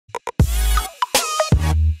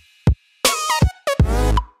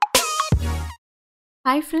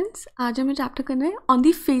Hi friends, आज हमें chapter करना है on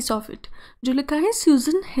the face of it, जो लिखा है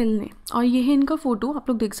स्यूजन हिल ने। और ये है इनका फ़ोटो, आप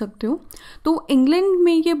लोग देख सकते हो। तो इंग्लैंड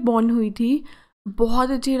में ये बॉर्न हुई थी।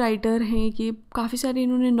 बहुत अच्छे राइटर हैं ये, काफ़ी सारे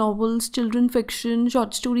इन्होंने novels, children fiction,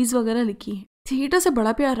 short stories वगैरह लिखी हैं। थिएटर से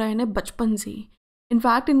बड़ा प्यार रहा है इन्हें बचपन से ही।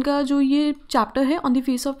 इनफैक्ट इनका जो ये चैप्टर है on the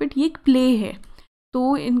face of it, ये एक प्ले है,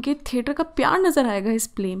 तो इनके थिएटर का प्यार नज़र आएगा इस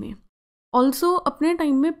प्ले में। ऑल्सो अपने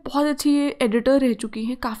टाइम में बहुत अच्छी ये एडिटर रह चुकी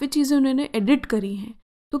हैं, काफ़ी चीज़ें उन्होंने एडिट करी हैं।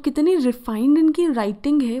 तो कितनी रिफाइंड इनकी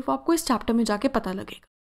राइटिंग है वो आपको इस चैप्टर में जाके पता लगेगा।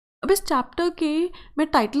 अब इस चैप्टर के मैं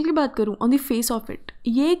टाइटल की बात करूं, on the face of it,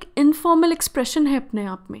 ये एक इनफॉर्मल एक्सप्रेशन है अपने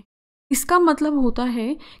आप में। इसका मतलब होता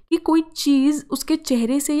है कि कोई चीज़ उसके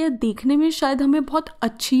चेहरे से या देखने में शायद हमें बहुत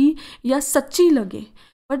अच्छी या सच्ची लगे,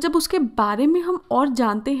 पर जब उसके बारे में हम और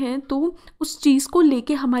जानते हैं तो उस चीज़ को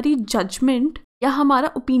लेके हमारी जजमेंट या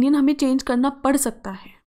हमारा ओपिनियन हमें चेंज करना पड़ सकता है।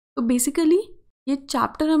 तो बेसिकली ये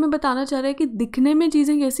चैप्टर हमें बताना चाह रहा है कि दिखने में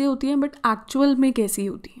चीज़ें कैसी होती हैं बट एक्चुअल में कैसी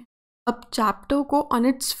होती हैं। अब चैप्टर को ऑन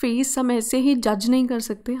इट्स फेस हम ऐसे ही जज नहीं कर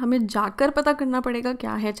सकते, हमें जाकर पता करना पड़ेगा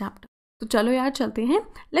क्या है चैप्टर। तो चलो यार चलते हैं,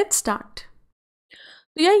 लेट्स स्टार्ट।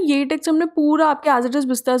 तो यार ये टेक्स्ट हमने पूरा आपके as it is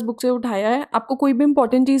Vistas book से उठाया है। आपको कोई भी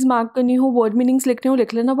इंपॉर्टेंट चीज़ मार्क करनी हो, वर्ड मीनिंग्स लिखने हो,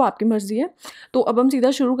 लिख लेना, वो आपकी मर्जी है। तो अब हम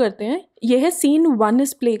सीधा शुरू करते हैं। ये है सीन 1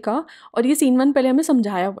 इस प्ले का, और ये सीन 1 पहले हमें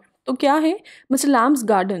समझाया हुआ है। तो क्या है, मिस्टर लैम्ब्स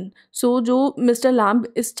गार्डन। सो जो मिस्टर लैम्ब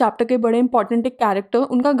इस चैप्टर के बड़े इंपॉर्टेंट एक कैरेक्टर,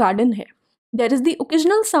 उनका गार्डन है। There is the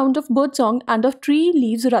occasional sound of bird song end of tree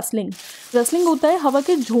leaves rustling. Rustling होता है हवा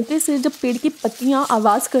के झोंके से जब पेड़ की पत्तियाँ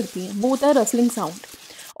आवाज़ करती हैं, वो होता है रसलिंग साउंड।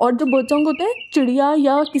 और जो बर्ड सॉन्ग होता है चिड़िया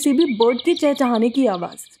या किसी भी बर्ड की चहचहाने की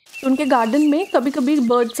आवाज़। तो उनके गार्डन में कभी कभी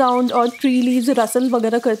बर्ड साउंड और ट्री लीव्स रसल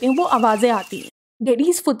वगैरह करती हैं, वो आवाज़ें आती हैं।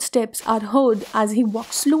 Daddy's footsteps are heard as he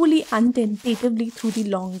walks slowly and tentatively through the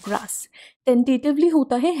long grass. Tentatively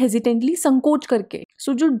होता है hesitantly, संकोच करके।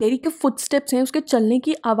 सो जो डेरी के फुटस्टेप्स हैं, उसके चलने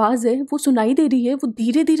की आवाज़ है, वो सुनाई दे रही है। वो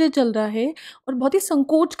धीरे धीरे चल रहा है और बहुत ही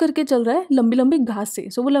संकोच करके चल रहा है लंबी लंबी घास से।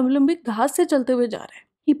 सो वो लंबी लंबी घास से चलते हुए जा रहा है।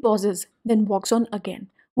 He pauses, then walks on again.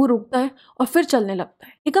 वो रुकता है और फिर चलने लगता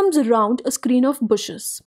है। He comes around a screen of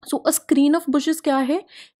bushes. So a screen of bushes क्या है,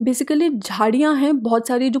 बेसिकली झाड़ियाँ हैं बहुत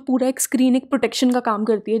सारी, जो पूरा एक स्क्रीन, एक प्रोटेक्शन का काम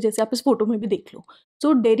करती है, जैसे आप इस फोटो में भी देख लो।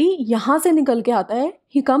 सो डेरी यहाँ से निकल के आता है।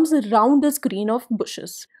 He comes round the screen of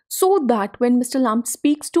bushes so that when mister lamb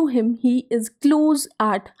speaks to him he is close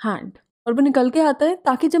eight hand. और वो निकल के आता है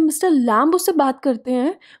ताकि जब मिस्टर लैम्ब उससे बात करते हैं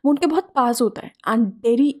वो उनके बहुत पास होता है। And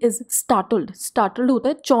dairy is startled. Startled होता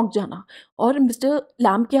है चौंक जाना, और मिस्टर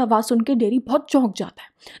लैम्ब की आवाज़ सुन के डेरी बहुत चौंक जाता है।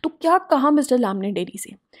 तो क्या कहा मिस्टर लैम्ब ने डेरी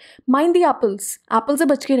से? माइंड द एप्पल्स, एप्पल से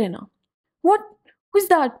बच के रहना। What, who is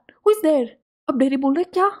that, who is there? अब डेरी बोल रहे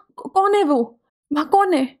क्या, कौन है वो, वहाँ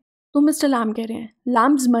कौन है? तो मिस्टर लैम्ब कह रहे हैं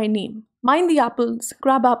Lamb's my name, mind the apples,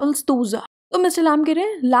 crab apples those are. तो मिस्टर लैम्ब कह रहे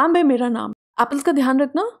हैं लैम्ब है मेरा नाम, एप्पल्स का ध्यान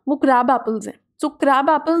रखना, वो क्रैब एप्पल्स हैं। सो क्रैब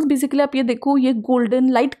एप्पल्स बेसिकली आप ये देखो, ये गोल्डन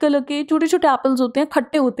लाइट कलर के छोटे छोटे एप्पल्स होते हैं,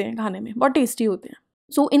 खट्टे होते हैं, खाने में बहुत टेस्टी होते हैं।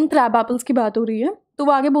 सो इन क्रैब एप्पल्स की बात हो रही है। तो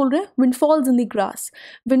वो आगे बोल रहे हैं विंडफॉल्स इन द ग्रास।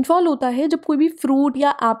 विंडफॉल होता है जब कोई भी फ्रूट या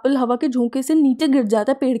एप्पल हवा के झोंके से नीचे गिर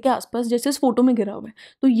जाता है पेड़ के आसपास, जैसे इस फोटो में गिरा हुआ है।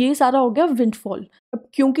 तो ये सारा हो गया विंडफॉल। अब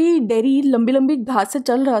क्योंकि डेरी लंबी लंबी घास से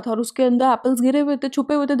चल रहा था और उसके अंदर एप्पल्स गिरे हुए थे,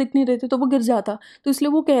 छुपे हुए थे, दिख नहीं रहे थे, तो वो गिर जाता। तो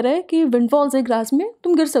इसलिए वो कह रहा है कि विंडफॉल्स है ग्रास में,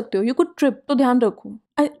 तुम गिर सकते हो, यू कुड ट्रिप, तो ध्यान रखो।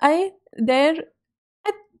 आई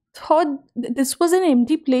thought this was an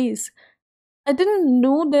empty place. I didn't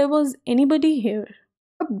know there was anybody here.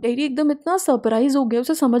 अब डेरी एकदम इतना सरप्राइज हो गया,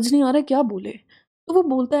 उसे समझ नहीं आ रहा क्या बोले। तो वो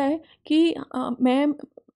बोलता है कि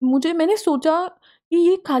मैंने सोचा कि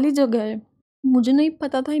ये खाली जगह है, मुझे नहीं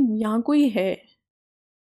पता था यहाँ कोई है।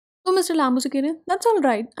 तो मिस्टर लैम्ब उसे कह रहे हैं that's all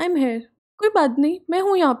right, I am here. कोई बात नहीं, मैं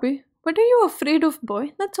हूँ यहाँ पे। But are you afraid of boy?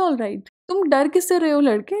 That's all right. तुम डर किससे रहे हो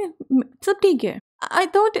लड़के, सब ठीक है। I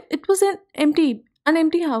thought it was an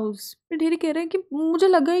empty house. Dairy कह रहे हैं कि मुझे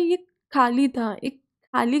लगा ये खाली था, एक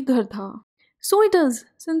खाली घर था। So it is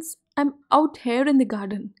since I am out here in the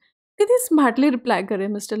garden. कितनी स्मार्टली रिप्लाई कर रहे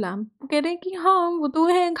हैं मिस्टर लैम्ब। वो कह रहे हैं कि हाँ वो तो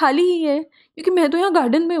है, खाली ही है, क्योंकि मैं तो यहाँ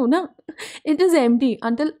गार्डन में हूँ ना। It is empty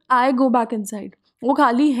until I go back inside. वो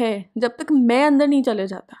खाली है जब तक मैं अंदर नहीं चले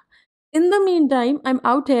जाता। In the mean time I am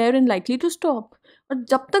out here and likely to stop. और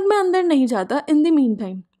जब तक मैं अंदर नहीं जाता, इन द मीन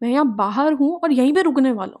टाइम मैं यहाँ बाहर हूँ और यहीं पे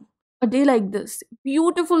रुकने वाला हूँ। A day like this,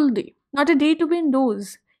 beautiful day, not a day to be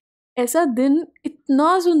endorse. ऐसा दिन,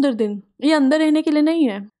 इतना सुंदर दिन, ये अंदर रहने के लिए नहीं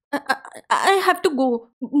है। आई हैव टू गो,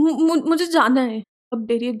 मुझे जाना है। अब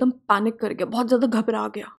डेरी एकदम पैनिक कर गया, बहुत ज़्यादा घबरा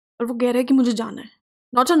गया, और वो कह रहा है कि मुझे जाना है।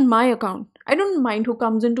 Not on my account, I don't mind who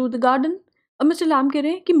comes in to the garden. अब मिस्टर लैम्ब कह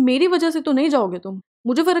रहे हैं कि मेरी वजह से तो नहीं जाओगे तुम,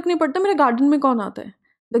 मुझे फ़र्क नहीं पड़ता मेरे गार्डन में कौन आता है।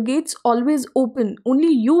 The gates always open,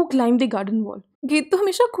 only you climb the garden wall. Gate तो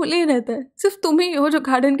हमेशा खुले ही रहता है, सिर्फ तुम ही हो जो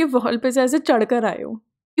गार्डन के वॉल पे से ऐसे चढ़कर आए हो।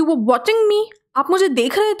 यू वर वॉचिंग मी, आप मुझे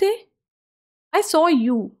देख रहे थे। I saw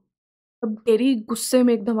you. अब टेरी गुस्से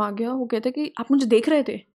में एकदम आ गया। वो कहता है कि आप मुझे देख रहे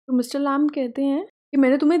थे। तो मिस्टर लैम कहते हैं कि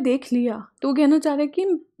मैंने तुम्हें देख लिया। तो वो कहना चाह रहे कि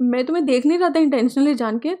मैं तुम्हें देख नहीं रहा था इंटेंशनली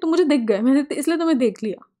जान के, तुम मुझे दिख गए, मैंने इसलिए तुम्हें देख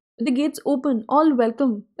लिया। The gates open, all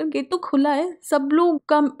welcome. पर गेट तो खुला है, सब लोग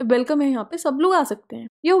का वेलकम है यहाँ पे, सब लोग आ सकते हैं।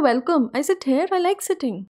 You welcome, I sit here, I like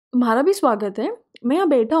sitting. तुम्हारा भी स्वागत है, मैं यहाँ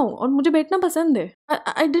बैठा हूँ और मुझे बैठना पसंद है।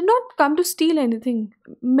 I did not come to steal anything.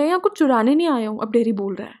 मैं यहाँ कुछ चुराने नहीं आया हूँ। अब डेरी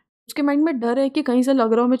बोल रहा है। उसके माइंड में डर है कि कहीं से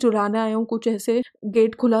लग रहा हो मैं चुराने आया हूँ कुछ, ऐसे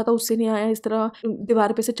गेट खुला था उससे नहीं आया, इस तरह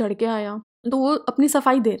दीवार पे से चढ़ के आया। तो वो अपनी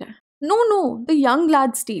सफाई दे रहा है। No no, the young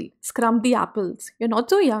lead steel, स्क्रम्प the apples, you are not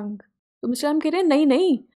so young. तो मिस्टर राम कह रहे हैं नहीं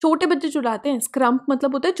नहीं, छोटे बच्चे चुराते हैं। स्क्रम्प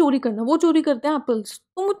मतलब होता है चोरी करना, वो चोरी करते हैं एप्पल्स,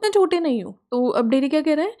 तुम उतने छोटे नहीं हो। तो अब डेरी क्या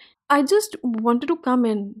कह रहे हैं, I just wanted to come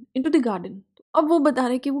in to the garden. अब वो बता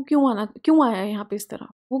रहे कि वो क्यों आया है यहाँ पे इस तरह।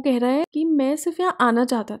 वो कह रहा है कि मैं सिर्फ यहाँ आना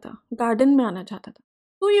चाहता था, गार्डन में आना चाहता था।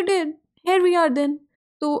 तो you did, here we are then.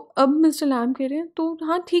 तो अब मिस्टर लैम कह रहे हैं तो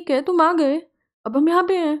हाँ ठीक है, तुम आ गए, अब हम यहाँ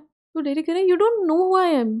पे हैं। तो डेरी कह रहे हैं you don't know who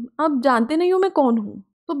I am, आप जानते नहीं हो मैं कौन हूँ।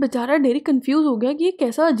 तो बेचारा डेरी कंफ्यूज हो गया कि ये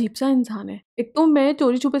कैसा अजीब सा इंसान है। एक तो मैं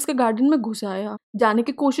चोरी छुपे इसके गार्डन में घुस आया, जाने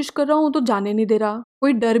की कोशिश कर रहा हूँ तो जाने नहीं दे रहा,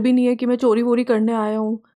 कोई डर भी नहीं है कि मैं चोरी वोरी करने आया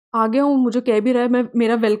हूँ। आ गया हूँ, मुझे कह भी रहा है मैं,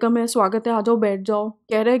 मेरा वेलकम है, स्वागत है, आ जाओ बैठ जाओ।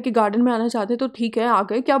 कह रहे हैं कि गार्डन में आना चाहते तो ठीक है, आ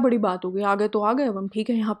गए, क्या बड़ी बात हो गई, आ गए तो आ गए, अब हम ठीक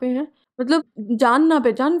है यहाँ पे हैं। मतलब जान ना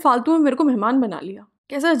पहचान फालतू में मेरे को मेहमान बना लिया।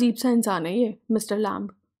 कैसा अजीब सा इंसान है ये मिस्टर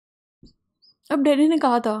लैम्ब। अब डैडी ने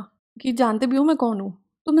कहा था कि जानते भी हो मैं कौन हूँ।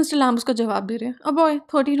 तो मिस्टर लैम्ब उसका जवाब दे रहे हैं, अब बॉय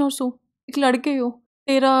 13 और सो, एक लड़के हो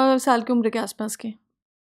 13 साल की उम्र के आसपास के,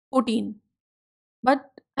 14, but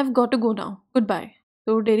I have got to go now, good bye.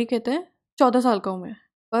 तो डेरी कहते हैं 14 साल का हूँ मैं,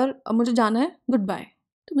 पर अब मुझे जाना है, गुड बाय।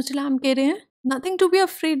 तो मिस्टर लैम्ब कह रहे हैं nothing to be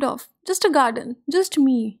afraid of, just a garden, just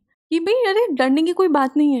मी। कि भाई अरे डरने की कोई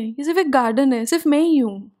बात नहीं है, ये सिर्फ एक गार्डन है, सिर्फ मैं ही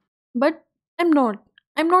हूँ। But I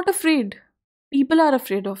am not afraid, people are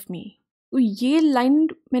afraid of me. तो ये लाइन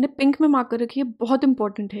मैंने पिंक में मार्क कर रखी है, बहुत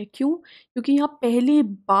इंपॉर्टेंट है। क्यों? क्योंकि यहाँ पहली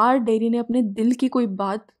बार डेरी ने अपने दिल की कोई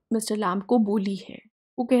बात मिस्टर लैम्ब को बोली है।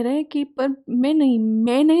 वो कह रहे हैं कि पर मैं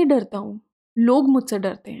नहीं डरता हूँ, लोग मुझसे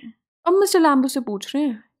डरते हैं। अब मिस्टर लैम्ब से पूछ रहे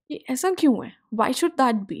हैं कि ऐसा क्यों है, वाई शुड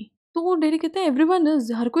दैट बी। तो वो डेरी कहते हैं एवरीवन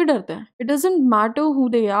इज, हर कोई डरता है। It doesn't matter who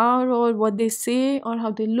they are और व्हाट दे से और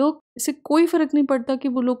हाउ दे लुक। इससे कोई फर्क नहीं पड़ता कि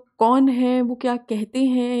वो लोग कौन हैं, वो क्या कहते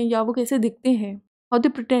हैं या वो कैसे दिखते हैं। How they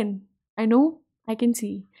pretend, I know, I can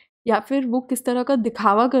see. या फिर वो किस तरह का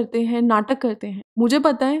दिखावा करते हैं, नाटक करते हैं, मुझे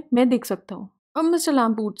पता है, मैं देख सकता हूँ। अब मिस्टर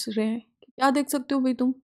लैम्ब पूछ रहे हैं कि क्या देख सकते हो भाई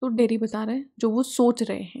तुम। तो डेरी बता रहे हैं जो वो सोच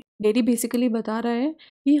रहे हैं। डेरी बेसिकली बता रहा है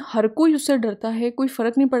कि हर कोई उससे डरता है, कोई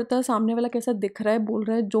फर्क नहीं पड़ता सामने वाला कैसा दिख रहा है, बोल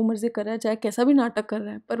रहा है, जो मर्जी कर रहा है, चाहे कैसा भी नाटक कर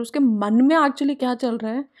रहा है, पर उसके मन में एक्चुअली क्या चल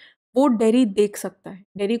रहा है वो डेरी देख सकता है।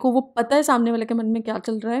 डेरी को वो पता है सामने वाले के मन में क्या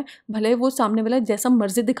चल रहा है, भले वो सामने वाला जैसा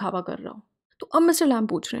मर्जी दिखावा कर रहा हो। तो अब मिस्टर लैम्ब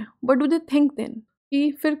पूछ रहे हैं what do they think then,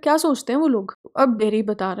 कि फिर क्या सोचते हैं वो लोग। तो अब डेरी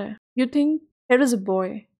बता रहा है you think here is a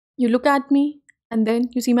boy, you look at me and then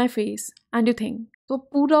you see my face and you think. तो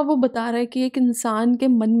पूरा वो बता रहा है कि एक इंसान के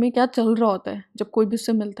मन में क्या चल रहा होता है जब कोई भी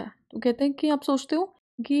उससे मिलता है। तो कहते हैं कि आप सोचते हो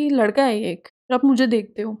कि लड़का है ये एक, फिर आप मुझे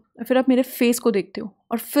देखते हो, फिर आप मेरे फेस को देखते हो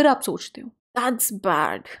और फिर आप सोचते हो that's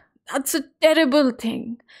bad, that's a terrible thing,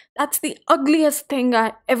 that's the ugliest thing I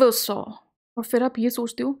ever saw. और फिर आप ये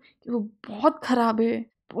सोचते हो कि वो बहुत खराब है,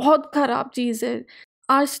 बहुत खराब चीज़ है,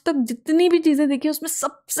 आज तक जितनी भी चीज़ें देखी उसमें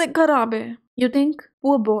सबसे खराब है। You think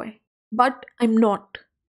poor boy, but I am not.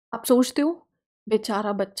 आप सोचते हो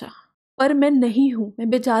बेचारा बच्चा, पर मैं नहीं हूँ, मैं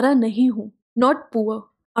बेचारा नहीं हूँ। Not poor,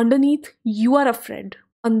 underneath you are afraid,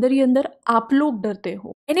 अंदर ही अंदर आप लोग डरते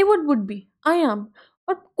हो। Any would be, I am.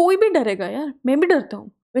 और कोई भी डरेगा यार, मैं भी डरता हूँ।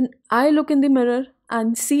 When I look in the mirror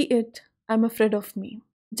and see it, I am afraid of me.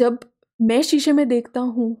 जब मैं शीशे में देखता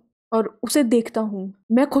हूँ और उसे देखता हूँ,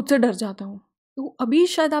 मैं खुद से डर जाता हूँ। तो अभी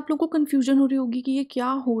शायद आप लोगों को कन्फ्यूजन हो रही होगी कि ये क्या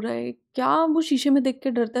हो रहा है, क्या वो शीशे में देख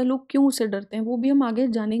के डरता है, लोग क्यों उससे डरते हैं, वो भी हम आगे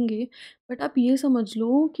जानेंगे। बट आप ये समझ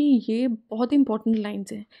लो कि ये बहुत इंपॉर्टेंट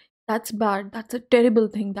लाइन्स हैं। That's bad, that's a terrible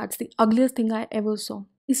thing, that's the ugliest thing I ever saw.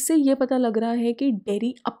 इससे ये पता लग रहा है कि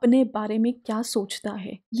डेरी अपने बारे में क्या सोचता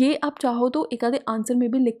है। ये आप चाहो तो एक आधे आंसर में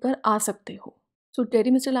भी लिख कर आ सकते हो। सो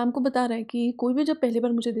डेरी मिस्टर लैम को बता रहा है कि कोई भी जब पहली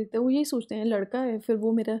बार मुझे देखता है वो यही सोचते हैं लड़का है, फिर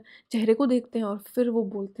वो मेरा चेहरे को देखते हैं और फिर वो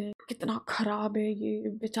बोलते हैं कितना खराब है ये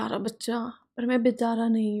बेचारा बच्चा। पर मैं बेचारा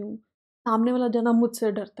नहीं हूँ, सामने वाला जना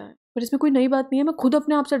मुझसे डरता है। पर इसमें कोई नई बात नहीं है, मैं खुद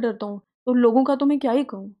अपने आप से डरता हूँ, तो लोगों का तो मैं क्या ही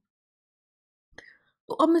कहूँ।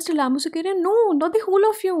 तो अब मिस्टर लैम्बो से कह रहे हैं no not the whole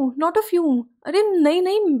of you, not of you. अरे नहीं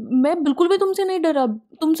नहीं, मैं बिल्कुल भी तुमसे नहीं डर रहा,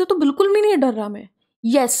 तुमसे तो बिल्कुल भी नहीं डर रहा मैं।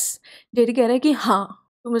 यस, डेरी कह रहा है कि हाँ।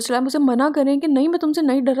 तो मिस्टर लैम्ब उसे मना करें कि नहीं मैं तुमसे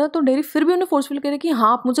नहीं डर रहा, तो डेरी फिर भी उन्हें फोर्सफुल करे कि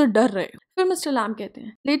हाँ आप मुझे डर रहे हो। फिर मिस्टर लैम्ब कहते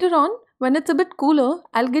हैं later on when it's a bit cooler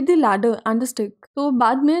I will get the ladder and the stick. तो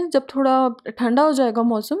बाद में जब थोड़ा ठंडा हो जाएगा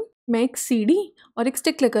मौसम, मैं एक सीढ़ी और एक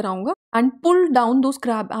स्टिक लेकर आऊंगा and pull down those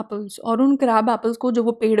crab apples, और उन क्रैब एप्पल्स को जो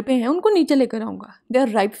वो पेड़ पे हैं उनको नीचे लेकर आऊंगा। They are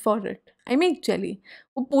ripe for it, I make jelly.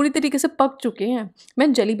 वो पूरी तरीके से पक चुके हैं,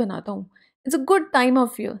 मैं जेली बनाता हूँ। It's a good time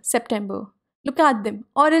of year, September, look at them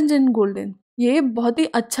orange and golden. ये बहुत ही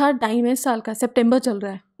अच्छा टाइम है इस साल का, सितंबर चल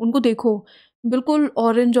रहा है, उनको देखो बिल्कुल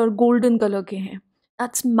ऑरेंज और गोल्डन कलर के हैं।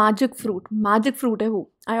 That's magic fruit, magic fruit है वो।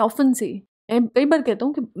 आई ऑफन से कई बार कहता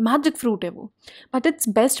हूँ कि मैजिक फ्रूट है वो, but it's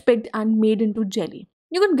best picked and made into jelly.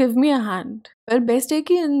 You can give me a hand. पर बेस्ट है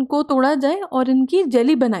कि इनको तोड़ा जाए और इनकी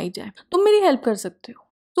जेली बनाई जाए, तुम मेरी हेल्प कर सकते हो।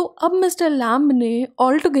 तो अब मिस्टर लैम्ब ने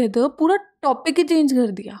ऑल टुगेदर पूरा टॉपिक ही चेंज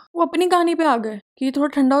कर दिया। वो अपनी कहानी पे आ गए कि थोड़ा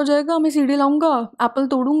ठंडा हो जाएगा, मैं सीढ़ी लाऊंगा, एप्पल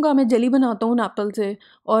तोड़ूंगा, मैं जेली बनाता हूँ एप्पल से,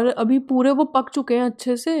 और अभी पूरे वो पक चुके हैं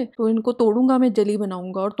अच्छे से, तो इनको तोड़ूंगा, मैं जेली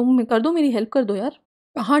बनाऊंगा, और तुम कर दो, मेरी हेल्प कर दो यार।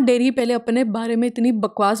 कहाँ डेरी पहले अपने बारे में इतनी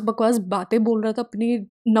बकवास बकवास बातें बोल रहा था, अपनी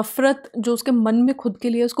नफरत जो उसके मन में खुद के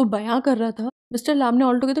लिए उसको बयां कर रहा था। मिस्टर लैम्ब ने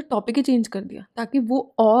ऑल टुगेदर टॉपिक ही चेंज कर दिया ताकि वो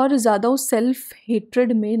और ज्यादा उस सेल्फ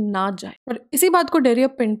हेट्रेड में ना जाए। और इसी बात को डेरी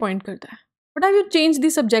अब पिन पॉइंट करता है, but have you change the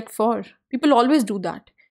subject for? People always do that.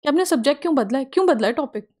 कि आपने सब्जेक्ट क्यों बदला है, क्यों बदला है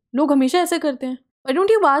टॉपिक? लोग हमेशा ऐसे करते हैं। Why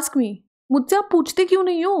don't you ask me? मुझसे आप पूछते क्यों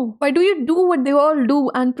नहीं हो? Why do you do what they all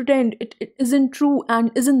do and pretend it isn't true and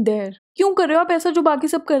isn't there? क्यों कर रहे हो आप ऐसा जो बाकी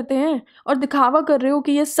सब करते हैं, और दिखावा कर रहे हो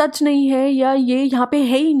कि ये सच नहीं है या ये यहाँ पे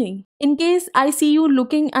है ही नहीं? In case I C you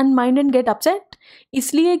looking and mind and get upset,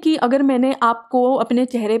 इसलिए कि अगर मैंने आपको अपने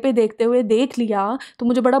चेहरे पे देखते हुए देख लिया तो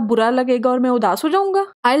मुझे बड़ा बुरा लगेगा और मैं उदास हो जाऊंगा।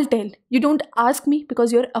 I will tell you don't ask me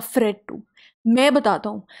because you are afraid to. मैं बताता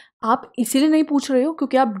हूँ, आप इसीलिए नहीं पूछ रहे हो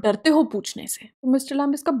क्योंकि आप डरते हो पूछने से। तो मिस्टर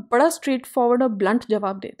लैम्ब इसका बड़ा स्ट्रेट फॉरवर्ड और ब्लंट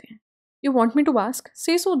जवाब देते हैं। You want me to ask,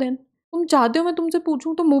 से सो देन। तुम चाहते हो मैं तुमसे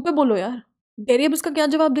पूछूं तो मुंह पे बोलो यार। डेरी अब इसका क्या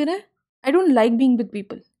जवाब दे रहा है? I don't like being with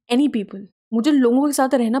people, any people. मुझे लोगों के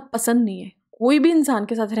साथ रहना पसंद नहीं है, कोई भी इंसान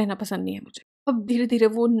के साथ रहना पसंद नहीं है मुझे। अब धीरे धीरे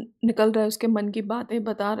वो निकल रहा है, उसके मन की बातें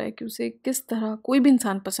बता रहा है कि उसे किस तरह कोई भी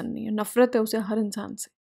इंसान पसंद नहीं है, नफरत है उसे हर इंसान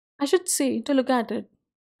से। I should say to look at it,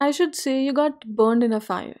 I should say you got burned in a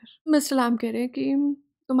fire. Mister lamb कह रहे हैं कि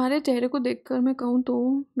तुम्हारे चेहरे को देखकर मैं कहूँ तो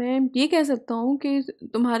मैं ये कह सकता हूँ कि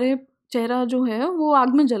तुम्हारे चेहरा जो है वो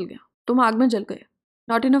आग में जल गया, तुम आग में जल गए।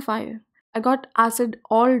 Not in a fire, I got acid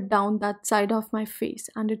all down that side of my face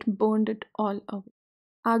and it burned it all away.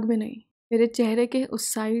 आग में नहीं, मेरे चेहरे के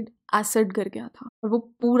उस साइड एसिड गिर गया था और वो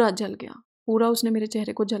पूरा जल गया, पूरा उसने मेरे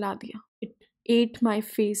चेहरे को जला दिया। It at my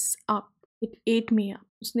face up, it at me up.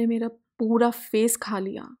 उसने मेरा पूरा फेस खा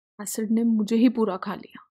लिया, एसिड ने मुझे ही पूरा खा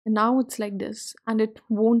लिया। Now it's like this and it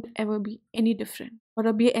won't ever be any different. और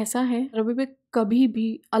अब ये ऐसा है और अभी भी कभी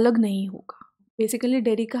भी अलग नहीं होगा। बेसिकली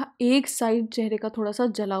डेरी का एक साइड चेहरे का थोड़ा सा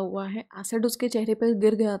जला हुआ है, एसिड उसके चेहरे पर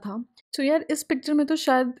गिर गया था। सो यार इस पिक्चर में तो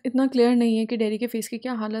शायद इतना क्लियर नहीं है कि डेरी के फेस की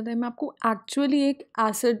क्या हालत है। मैं आपको एक्चुअली एक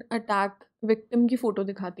एसिड अटैक विक्टिम की फ़ोटो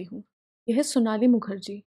दिखाती हूँ। यह है सोनाली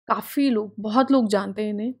मुखर्जी। काफ़ी लोग, बहुत लोग जानते हैं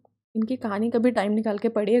इन्हें, इनकी कहानी कभी टाइम निकाल के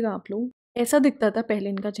पढ़िएगा आप लोग। ऐसा दिखता था पहले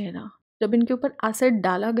इनका चेहरा, जब इनके ऊपर एसिड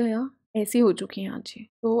डाला गया ऐसी हो चुकी हैं आज ये।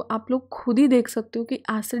 तो आप लोग खुद ही देख सकते हो कि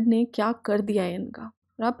एसिड ने क्या कर दिया है इनका।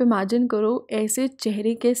 और आप इमेजिन करो ऐसे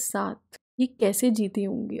चेहरे के साथ ये कैसे जीती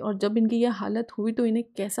होंगी, और जब इनकी ये हालत हुई तो इन्हें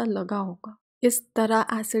कैसा लगा होगा। इस तरह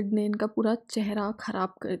एसिड ने इनका पूरा चेहरा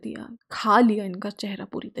खराब कर दिया, खा लिया इनका चेहरा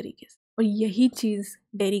पूरी तरीके से। और यही चीज़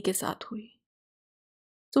डेरी के साथ हुई।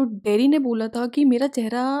 तो डेरी ने बोला था कि मेरा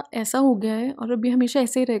चेहरा ऐसा हो गया है और अभी हमेशा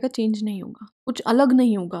ऐसे ही रहेगा, चेंज नहीं होगा, कुछ अलग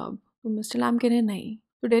नहीं होगा अब। तो मिस्टर लैम्ब कह रहे हैं नहीं।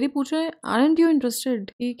 तो डेरी पूछ रहे हैं आरंट यू इंटरेस्टेड,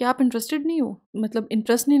 कि क्या आप इंटरेस्टेड नहीं हो, मतलब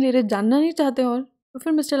इंटरेस्ट नहीं ले रहे, जानना नहीं चाहते? और तो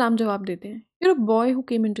फिर मिस्टर लैम्ब जवाब देते हैं you're a boy who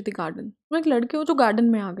came into the garden. तुम एक लड़के हो जो गार्डन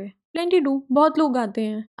में आ गए। प्लेंटी डू, बहुत लोग आते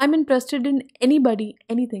हैं। I am interested in anybody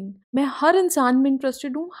anything. मैं हर इंसान में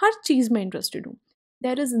इंटरेस्टेड हूँ, हर चीज़ में इंटरेस्टेड हूँ।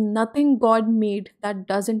 There is nothing God made that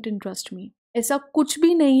doesn't interest me. ऐसा कुछ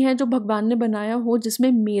भी नहीं है जो भगवान ने बनाया हो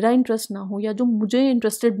जिसमें मेरा इंटरेस्ट ना हो या जो मुझे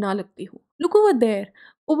इंटरेस्टेड ना लगती हो। Look over there,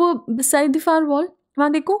 over beside the far wall.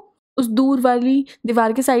 वहाँ देखो, उस दूर वाली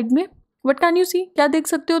दीवार के साइड में। व्हाट कैन यू सी, क्या देख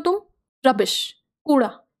सकते हो तुम? रबिश,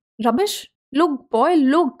 कूड़ा। Rubbish? Look boy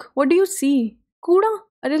look, what do you see? कूड़ा?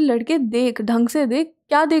 अरे लड़के देख, ढंग से देख,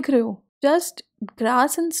 क्या देख रहे हो? Just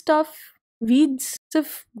grass and stuff, weeds,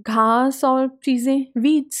 सिर्फ घास और चीजें,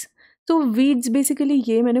 वीड्स। तो वीड्स बेसिकली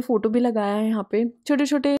ये मैंने फोटो भी लगाया है यहाँ पे, छोटे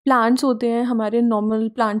छोटे प्लांट्स होते हैं हमारे नॉर्मल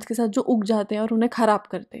प्लांट्स के साथ जो उग जाते हैं और उन्हें खराब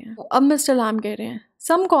करते हैं। तो अब मिस्टर लैम कह रहे हैं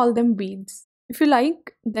सम call them weeds, if you like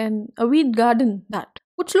then a weed garden that.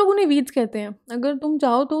 कुछ लोग उन्हें वीड्स कहते हैं, अगर तुम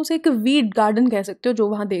चाहो तो उसे एक वीड गार्डन कह सकते हो जो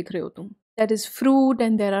वहां देख रहे हो तुम। That is fruit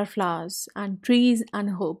and there are flowers and trees and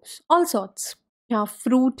herbs all sorts. यहाँ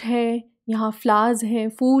फ्रूट है, यहाँ फ्लावर्स है,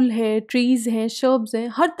 फूल है, ट्रीज है, शर्ब्स है,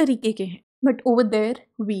 हर तरीके के हैं। But over there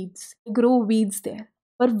weeds grow weeds there,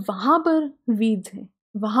 पर वहां पर वीड्स हैं,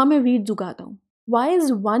 वहां मैं वीड्स उगाता हूँ। Y is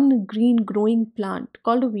one green growing plant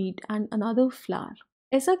called weed and another flower?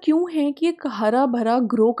 ऐसा क्यों है कि एक हरा भरा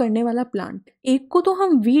ग्रो करने वाला प्लांट, एक को तो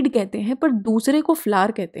हम वीड कहते हैं पर दूसरे को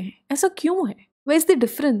फ्लावर कहते हैं? ऐसा क्यों है? Where is the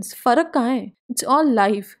difference? फर्क कहाँ है? It's all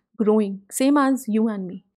life growing same as you and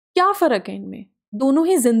me. क्या फर्क है इनमें? दोनों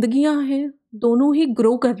ही जिंदगियां हैं, दोनों ही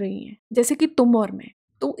ग्रो कर रही हैं जैसे कि तुम और मैं।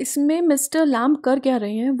 तो इसमें मिस्टर लैम कर क्या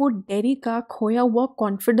रहे हैं, वो डेरी का खोया हुआ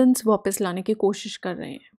कॉन्फिडेंस वापस लाने की कोशिश कर रहे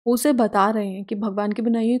हैं। वो उसे बता रहे हैं कि भगवान की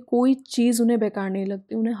बनाई हुई कोई चीज़ उन्हें बेकार नहीं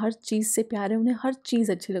लगती, उन्हें हर चीज़ से प्यार है, उन्हें हर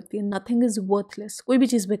चीज़ अच्छी लगती है। नथिंग इज़ वर्थलेस, कोई भी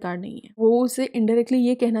चीज़ बेकार नहीं है। वो उसे इनडायरेक्टली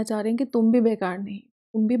ये कहना चाह रहे हैं कि तुम भी बेकार नहीं,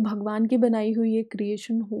 तुम भी भगवान की बनाई हुई एक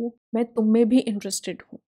क्रिएशन हो, मैं तुम में भी इंटरेस्टेड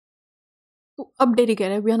हूँ। तो अब डेरी कह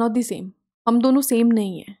रहे हैं we are not the same, हम दोनों सेम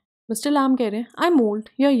नहीं हैं। मिस्टर लैम कह रहे हैं I am old,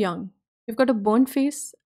 you are young, you've got a burnt face,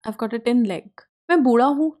 I've got a tin leg। मैं बूढ़ा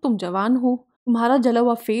हूँ, तुम जवान हो, तुम्हारा जला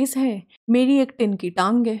हुआ फेस है, मेरी एक टिन की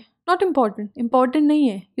टांग है। नॉट इम्पॉर्टेंट, इम्पॉर्टेंट नहीं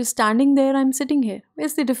है। You standing there, I am sitting here,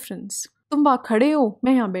 wears the difference? तुम वहाँ खड़े हो,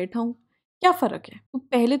 मैं यहाँ बैठा हूँ, क्या फ़र्क है? तो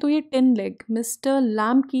पहले तो ये टिन लेग मिस्टर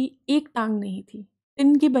लैम की एक टांग नहीं थी,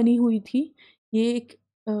 टिन की बनी हुई थी। ये एक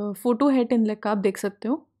फोटो है टिन लेग का, आप देख सकते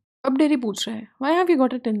हो। अब डेरी पूछ रहा है why have you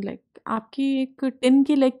got a tin leg? आपकी एक टिन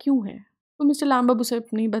की लेग क्यों है? तो मिस्टर लैम बाबू से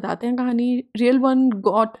अपनी बताते हैं कहानी। Real one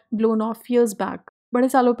got blown of years back, बड़े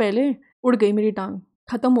सालों पहले उड़ गई मेरी टांग,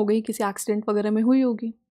 खत्म हो गई, किसी एक्सीडेंट वगैरह में हुई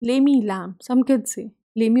होगी। लेमी लैम, सम किड्स से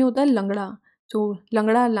लेमी होता है लंगड़ा, तो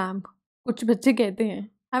लंगड़ा लैम्प कुछ बच्चे कहते हैं।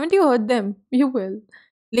 Haven't you heard them? You will.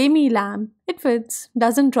 Lemme lamb, it fits,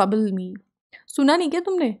 doesn't trouble me. सुना नहीं क्या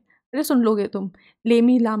तुमने? अरे सुन लोगे तुम।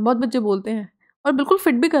 लेमी लैम बहुत बच्चे बोलते हैं और बिल्कुल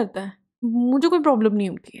फिट भी करता है, मुझे कोई प्रॉब्लम नहीं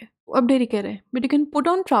होती है। अब डेरी कह रहे हैं but you can put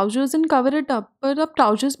on trousers and cover it up. पर आप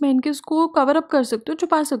ट्राउजर्स पहन के उसको कवर अप कर सकते हो,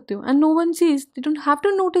 छुपा सकते हो, and no one seize, they don't have to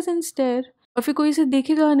notice and stair. और फिर कोई इसे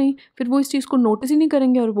देखेगा नहीं, फिर वो इस चीज़ को नोटिस ही नहीं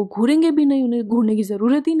करेंगे और वो घूरेंगे भी नहीं, उन्हें घूरने की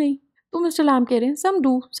ज़रूरत ही नहीं। तो मिस्टर लैम कह रहे हैं सम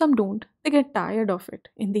do some don't, they get tired of it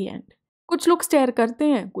in the end. कुछ लोग स्टेयर करते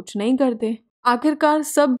हैं, कुछ नहीं करते, आखिरकार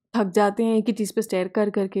सब थक जाते हैं एक ही चीज़ पे स्टेयर कर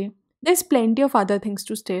करके। There's plenty of other things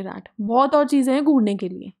to stare at। बहुत और चीज़ें हैं घूरने के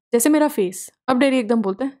लिए, जैसे मेरा फेस। अब डेरी एकदम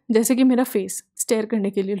बोलते हैं जैसे कि मेरा फेस स्टेयर करने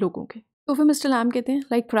के लिए लोगों के। तो फिर मिस्टर लैम कहते हैं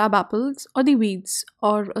लाइक क्रैब एप्पल्स और दी वीड्स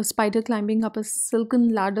और स्पाइडर क्लाइंबिंग अप अ सिल्कन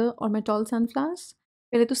लैडर और माय टॉल सनफ्लावर्स।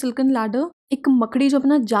 पहले तो सिल्कन लैडर, एक मकड़ी जो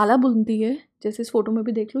अपना जाला बुनती है, जैसे इस फोटो में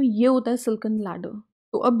भी देख लो, ये होता है सिल्कन लैडर।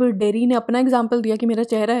 तो अब डेरी ने अपना एग्जाम्पल दिया कि मेरा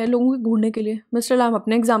चेहरा है लोगों के घूरने के लिए, मिस्टर लैम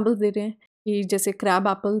अपने एग्जाम्पल्स दे रहे हैं कि जैसे क्रैब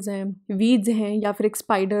एप्पल्स हैं, वीड्स हैं, या फिर एक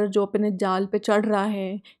स्पाइडर जो अपने जाल पे चढ़ रहा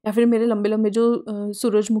है, या फिर मेरे लंबे लंबे जो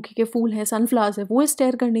सूरजमुखी के फूल हैं, सनफ्लावर्स है, वो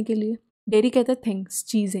स्टेयर करने के लिए। डेरी कहता है थिंग्स,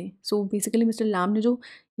 चीज़ें। सो बेसिकली मिस्टर लैम ने जो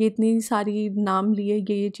ये इतनी सारी नाम लिए,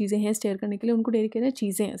 ये चीज़ें हैं स्टेयर करने के लिए, उनको डेरी कहता है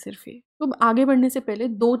चीज़ें हैं सिर्फ ये। तो अब आगे बढ़ने से पहले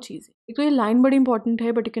दो चीज़ें, एक तो ये लाइन बड़ी इंपॉर्टेंट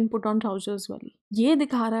है but you can put on trousers वाली, ये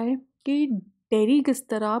दिखा रहा है कि डेरी किस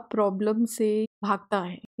तरह प्रॉब्लम से भागता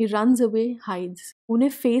है। ही रन्स अवे, हाइड्स, उन्हें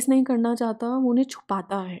फेस नहीं करना चाहता, वो उन्हें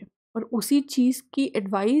छुपाता है। और उसी चीज़ की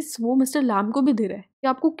एडवाइस वो मिस्टर लैम को भी दे रहा है कि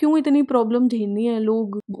आपको क्यों इतनी प्रॉब्लम झेलनी है,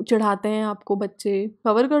 लोग चढ़ाते हैं आपको, बच्चे,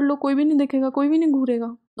 कवर कर लो, कोई भी नहीं देखेगा, कोई भी नहीं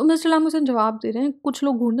घूरेगा। तो मिस्टर लैम उसे जवाब दे रहे हैं कुछ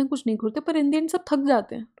लोग घूरते हैं, कुछ नहीं घूरते, पर इन द एंड सब थक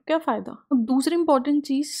जाते हैं, तो क्या फ़ायदा। अब दूसरी इंपॉर्टेंट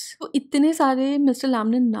चीज़, तो इतने सारे मिस्टर लैम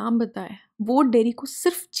ने नाम बताए, वो डेरी को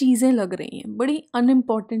सिर्फ चीज़ें लग रही हैं, बड़ी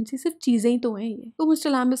अनइम्पॉर्टेंट सी सिर्फ चीज़ें ही तो हैं ये। तो मिस्टर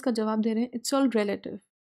लैम इसका जवाब दे रहे हैं it's all relative,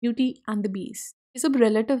 beauty and the beast. ये सब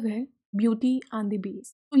रिलेटिव है, ब्यूटी एंड द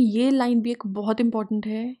बीस्ट। तो ये लाइन भी एक बहुत इंपॉर्टेंट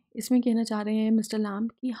है। इसमें कहना चाह रहे हैं मिस्टर लैम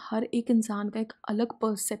कि हर एक इंसान का एक अलग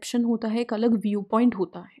परसेप्शन होता है, एक अलग व्यू पॉइंट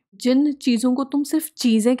होता है। जिन चीज़ों को तुम सिर्फ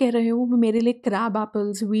चीज़ें कह रहे हो, वो मेरे लिए crab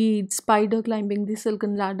apples, weeds, spider climbing, the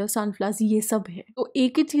silken ladder, sunflowers, ये सब है। तो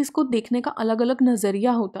एक ही चीज़ को देखने का अलग अलग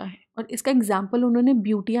नज़रिया होता है, और इसका एग्जाम्पल उन्होंने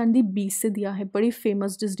ब्यूटी एंड द बीस्ट से दिया है, बड़ी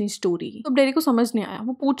फेमस डिज्नी स्टोरी। तो डेरी को समझ नहीं आया,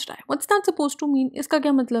 वो पूछ रहा है what's that suppose to mean, इसका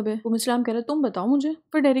क्या मतलब है। तो मिस्टर लैम कह रहा है तुम बताओ मुझे।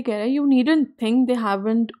 फिर डेरी कह रहा है you needn't think they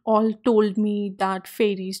haven't all told me that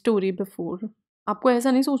Pheri story before. आपको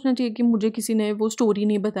ऐसा नहीं सोचना चाहिए कि मुझे किसी ने वो स्टोरी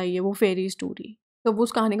नहीं बताई है, वो फेरी स्टोरी। तो वो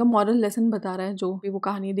उस कहानी का मॉरल लेसन बता रहा है जो भी वो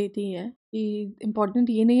कहानी देती है, कि इम्पॉर्टेंट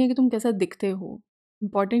ये नहीं है कि तुम कैसा दिखते हो,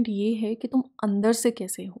 इम्पॉर्टेंट ये है कि तुम अंदर से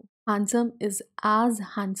कैसे हो। Handsome is as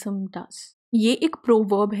handsome does. ये एक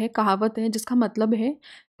प्रोवर्ब है, कहावत है, जिसका मतलब है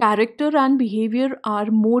character and behaviour are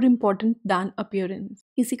more important than appearance.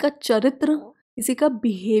 किसी का चरित्र, किसी का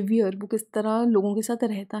बिहेवियर, वो किस तरह लोगों के साथ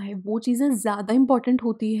रहता है, वो चीज़ें ज़्यादा इम्पॉर्टेंट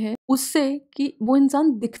होती है उससे कि वो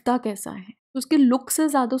इंसान दिखता कैसा है। तो उसके लुक से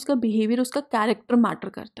ज़्यादा उसका बिहेवियर, उसका कैरेक्टर मैटर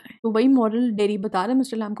करता है। तो वही मॉरल डेरी बता रहे हैं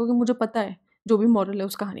मिस्टर लैम को कि मुझे पता है जो भी मॉरल है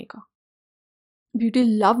उस कहानी का। Beauty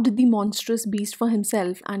loved the monstrous beast for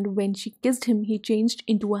himself, and when she kissed him, he changed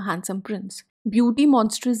into a handsome prince. Beauty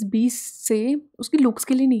monstrous beast से उसकी लुक्स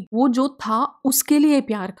के लिए नहीं, वो जो था उसके लिए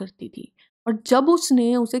प्यार करती थी, और जब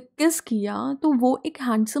उसने उसे किस किया तो वो एक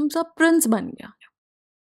हैंडसम सा प्रिंस बन गया।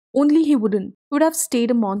 Only he wouldn't would have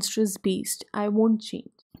stayed a monstrous beast, I won't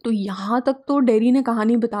change. तो यहाँ तक तो डेरी ने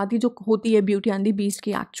कहानी बता दी जो होती है ब्यूटी एंड द बीस्ट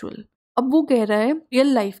की एक्चुअल। अब वो कह रहा है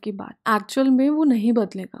रियल लाइफ की बात, एक्चुअल में वो नहीं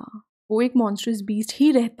बदलेगा, वो एक मॉन्स्टरस बीस्ट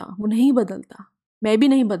ही रहता, वो नहीं बदलता। मैं भी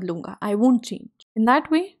नहीं बदलूंगा, I won't change. In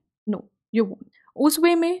that way no you won't. उस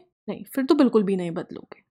वे में नहीं, फिर तो बिल्कुल भी नहीं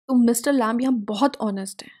बदलोगे। तो मिस्टर लैम्ब यहाँ बहुत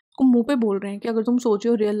ऑनेस्ट है, उसको मुंह पे बोल रहे हैं कि अगर तुम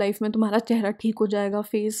सोचो रियल लाइफ में तुम्हारा चेहरा ठीक हो जाएगा,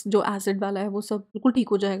 फेस जो एसिड वाला है वो सब बिल्कुल ठीक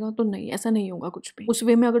हो जाएगा, तो नहीं, ऐसा नहीं होगा कुछ भी। उस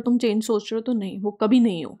वे में अगर तुम चेंज सोच रहे हो तो नहीं, वो कभी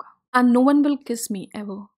नहीं होगा। एंड नो वन विल किस मी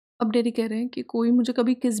एवर। अब डेरी कह रहे हैं कि कोई मुझे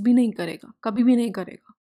कभी किस भी नहीं करेगा, कभी भी नहीं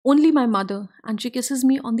करेगा। Only my mother and she kisses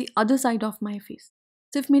me on the other side of my face.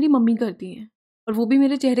 सिर्फ मेरी मम्मी करती हैं, और वो भी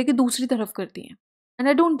मेरे चेहरे की दूसरी तरफ करती हैं। And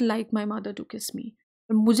I don't like my mother to किस मी।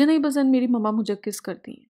 और मुझे नहीं पसंद मेरी मम्मा मुझे किस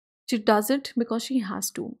करती हैं। She does it because she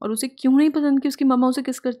has to. और उसे क्यों नहीं पसंद कि उसकी मम्मा उसे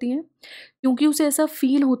किस करती हैं? क्योंकि उसे ऐसा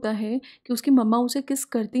फील होता है कि उसकी मम्मा उसे किस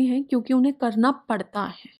करती हैं क्योंकि उन्हें करना पड़ता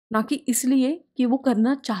है, ना कि इसलिए कि वो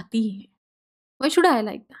करना चाहती है। Why should I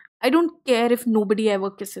like that? I don't care if nobody ever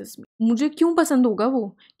kisses me. मुझे क्यों पसंद होगा वो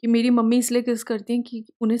कि मेरी मम्मी इसलिए किस करती हैं कि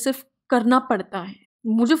उन्हें सिर्फ करना पड़ता है।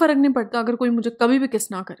 मुझे फ़र्क नहीं पड़ता अगर कोई मुझे कभी भी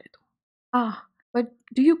किस ना करे तो। But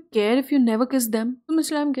do you care if you never किस देम? तो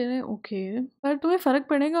मिस्टर लैम कह रहे हैं ओके, पर तुम्हें फ़र्क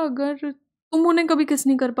पड़ेगा अगर तुम उन्हें कभी किस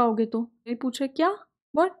नहीं कर पाओगे तो। ये पूछ रहे क्या?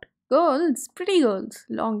 What? Girls, pretty girls,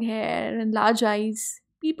 long hair and large eyes,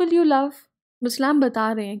 people you love. मुस्लाम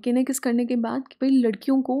बता रहे हैं कि इन्हें किस करने के बाद कि भाई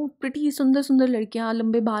लड़कियों को, प्रिटी सुंदर सुंदर लड़कियां,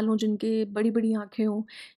 लंबे बाल हों जिनके, बड़ी बड़ी आंखें हों,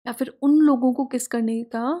 या फिर उन लोगों को किस करने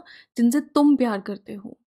का जिनसे तुम प्यार करते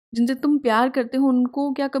हो। जिनसे तुम प्यार करते हो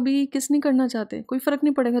उनको क्या कभी किस नहीं करना चाहते? कोई फ़र्क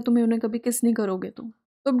नहीं पड़ेगा तुम्हें उन्हें कभी किस नहीं करोगे तो।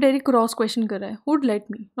 अब डेरी क्रॉस क्वेश्चन कर रहा है, would let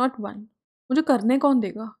me not one. मुझे करने कौन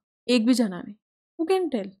देगा? एक भी जना नहीं। Who can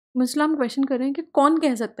tell? मुस्लाम क्वेश्चन कर रहे हैं कि कौन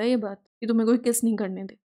कह सकता है ये बात कि तुम्हें कोई किस नहीं करने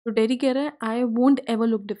दे। तो डेरी कह रहा है I won't ever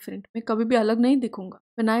look different. मैं कभी भी अलग नहीं दिखूंगा।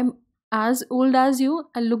 When I am as old age you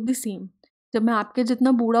I look the same. जब मैं आपके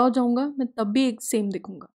जितना बूढ़ा हो जाऊंगा मैं तब भी एक same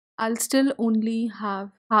दिखूंगा। I still only have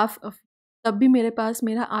half a, तब भी मेरे पास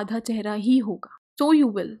मेरा आधा चेहरा ही होगा। So you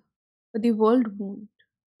will but the world won't.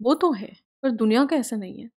 वो तो है पर दुनिया का ऐसा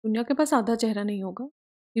नहीं है। दुनिया के पास आधा चेहरा नहीं होगा।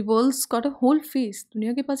 The world's got a whole face.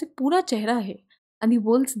 दुनिया के पास एक पूरा चेहरा है and the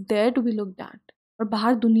world's there to be looked at. और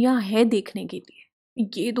बाहर दुनिया है देखने के लिए।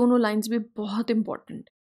 ये दोनों लाइंस भी बहुत इंपॉर्टेंट।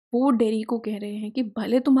 वो डेरी को कह रहे हैं कि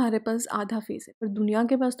भले तुम्हारे पास आधा फेस है पर दुनिया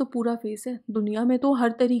के पास तो पूरा फेस है। दुनिया में तो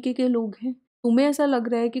हर तरीके के लोग हैं। तुम्हें ऐसा लग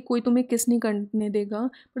रहा है कि कोई तुम्हें किस नहीं करने देगा,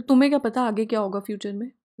 पर तुम्हें क्या पता आगे क्या होगा फ्यूचर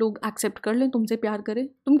में। लोग एक्सेप्ट कर लें, तुमसे प्यार करें,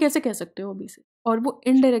 तुम कैसे कह सकते हो अभी से। और वो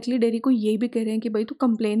इनडायरेक्टली डेरी को ये भी कह रहे हैं कि भाई तू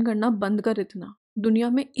कंप्लेन करना बंद कर। इतना दुनिया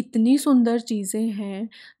में इतनी सुंदर चीज़ें हैं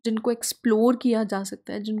जिनको एक्सप्लोर किया जा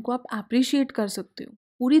सकता है, जिनको आप अप्रिशिएट कर सकते हो।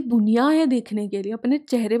 पूरी दुनिया है देखने के लिए। अपने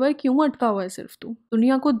चेहरे पर क्यों अटका हुआ है सिर्फ तू?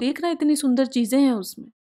 दुनिया को देख रहा है, इतनी सुंदर चीजें हैं उसमें।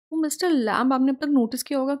 वो मिस्टर लैम्ब, आपने अब तक नोटिस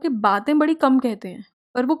किया होगा कि बातें बड़ी कम कहते हैं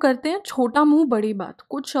पर वो करते हैं छोटा मुंह बड़ी बात।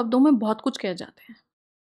 कुछ शब्दों में बहुत कुछ कह जाते हैं।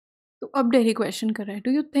 तो अब डेरी क्वेश्चन कर रहा है,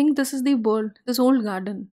 do you think this is the world, this old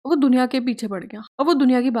garden? वो दुनिया के पीछे पड़ गया और वो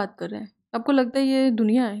दुनिया की बात कर रहे हैं। आपको लगता है ये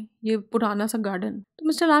दुनिया है, ये पुराना सा गार्डन? तो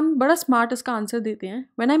मिस्टर लैम्ब बड़ा स्मार्ट इसका आंसर देते हैं,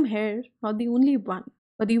 when I am here not the only one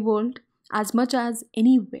but the world as much as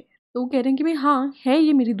anywhere. तो वो कह रहे हैं कि भाई हाँ है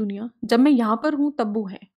ये मेरी दुनिया, जब मैं यहाँ पर हूँ तब वो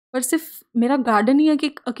है, पर सिर्फ मेरा गार्डन ही है कि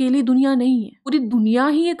एक अकेली दुनिया नहीं है। पूरी दुनिया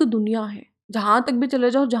ही एक दुनिया है। जहाँ तक भी चले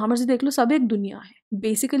जाओ, जहाँ मर्जी देख लो, सब एक दुनिया है।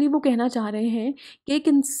 बेसिकली वो कहना चाह रहे हैं कि एक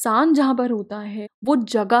इंसान जहाँ पर होता है वो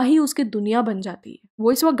जगह ही उसकी दुनिया बन जाती है।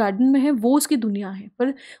 वो इस वक्त गार्डन में है, वो उसकी दुनिया है,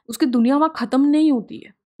 पर उसकी दुनिया वहाँ खत्म नहीं होती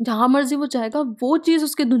है। जहाँ मर्जी वो जाएगा वो चीज़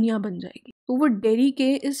उसकी दुनिया बन जाएगी। तो वो डेरी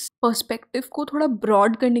के इस पर्सपेक्टिव को थोड़ा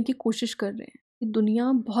ब्रॉड करने की कोशिश कर रहे हैं कि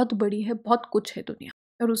दुनिया बहुत बड़ी है, बहुत कुछ है दुनिया,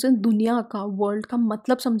 और उसे दुनिया का, वर्ल्ड का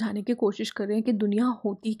मतलब समझाने की कोशिश कर रहे हैं कि दुनिया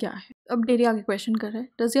होती क्या है। अब डेरी आगे क्वेश्चन कर रहे हैं,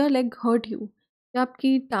 does your leg hurt you? क्या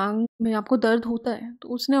आपकी टांग में आपको दर्द होता है? तो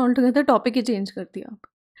उसने ऑल्टोगेदर टॉपिक ही चेंज कर दिया।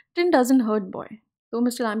 Tin doesn't hurt boy. तो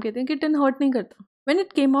मिस्टर लैम कहते हैं कि टिन हर्ट नहीं करता। When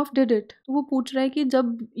it came of did it, तो वो पूछ रहा है कि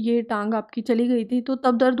जब ये टांग आपकी चली गई थी तो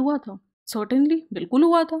तब दर्द हुआ था? सर्टेनली, बिल्कुल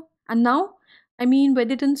हुआ था। And now, I mean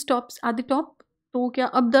when it stops at the top, तो क्या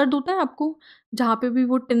अब दर्द होता है आपको? जहाँ पे भी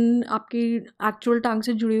वो टिन आपकी एक्चुअल टांग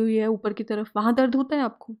से जुड़ी हुई है ऊपर की तरफ, वहाँ दर्द होता है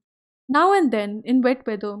आपको? Now and then in wait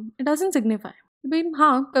whether it doesn't signify. भाई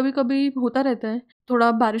हाँ, कभी कभी होता रहता है,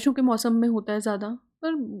 थोड़ा बारिशों के मौसम में होता है ज़्यादा,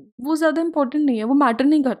 पर वो ज़्यादा इंपॉर्टेंट नहीं है, वो मैटर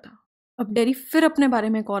नहीं करता। अब डेरी फिर अपने बारे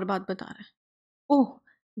में एक और बात बता रहा है। ओह,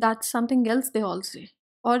 that's something else they all से।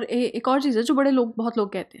 और एक और चीज़ है जो बड़े लोग, बहुत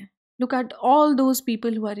लोग कहते हैं, look at all those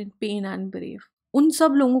people who are in pen and brave. उन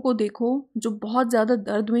सब लोगों को देखो जो बहुत ज़्यादा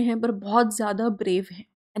दर्द में हैं पर बहुत ज़्यादा ब्रेव हैं।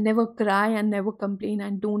 And never cry and never complain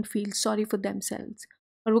and don't feel sorry for themselves.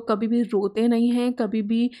 और वो कभी भी रोते नहीं हैं, कभी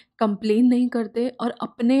भी कंप्लेन नहीं करते, और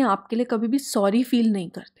अपने आप के लिए कभी भी सॉरी फील नहीं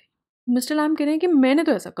करते। मिस्टर लैम कह रहे हैं कि मैंने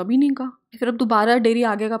तो ऐसा कभी नहीं कहा। फिर अब दोबारा डेरी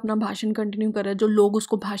आगे का अपना भाषण कंटिन्यू कर रहा है, जो लोग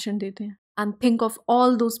उसको भाषण देते हैं। And think of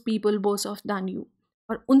all those people verse of then you.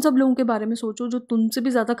 और उन सब लोगों के बारे में सोचो जो तुमसे भी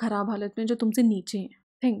ज़्यादा खराब हालत में, जो तुमसे नीचे हैं।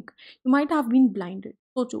 Think you might have been blinded.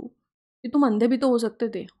 सोचो कि तुम अंधे भी तो हो सकते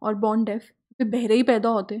थे, और बॉर्न डेफ, फिर बहरे ही पैदा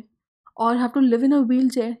होते, और have to live in a wheel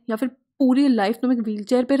chair, या फिर पूरी लाइफ तुम्हें एक व्हील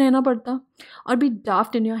चेयर पर रहना पड़ता, और B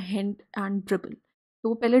डाफ्ट in your hand and dribble. तो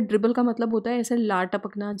वो पहले ड्रिबल का मतलब होता है ऐसे लार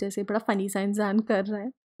टपकना, जैसे बड़ा फनी सा इंसान कर रहा है।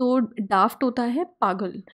 तो डाफ्ट होता है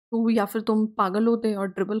पागल। तो या फिर तुम पागल होते और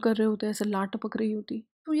ड्रिबल कर रहे होते, ऐसे लार टपक रही होती।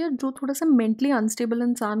 तो यार जो थोड़ा सा मेंटली अनस्टेबल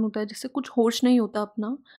इंसान होता है, जिससे कुछ होश नहीं होता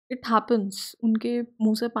अपना, इट हैपन्स, उनके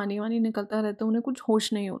मुंह से पानी वानी निकलता रहता है, उन्हें कुछ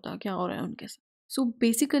होश नहीं होता क्या हो रहा है उनके साथ। सो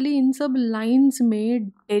बेसिकली इन सब लाइंस में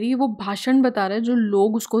डेरी वो भाषण बता रहा है जो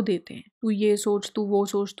लोग उसको देते हैं। तू ये सोच, तू वो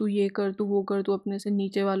सोच, तू ये कर, तू वो कर, तू अपने से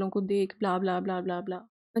नीचे वालों को देख, ब्ला ब्ला ब्ला ब्ला ब्ला।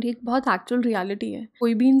 और ये एक बहुत एक्चुअल रियलिटी है।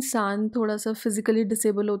 कोई भी इंसान थोड़ा सा फिजिकली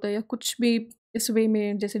डिसेबल होता है या कुछ भी इस वे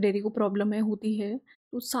में, जैसे डेरी को प्रॉब्लम है, होती है,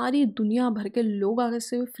 तो सारी दुनिया भर के लोग आगे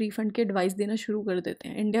से फ्री फंड की एडवाइस देना शुरू कर देते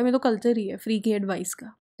हैं। इंडिया में तो कल्चर ही है फ्री की एडवाइस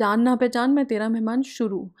का। जान ना पहचान, मैं तेरा मेहमान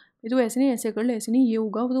शुरू। ये तो ऐसे नहीं, ऐसे कर ले, ऐसे नहीं, ये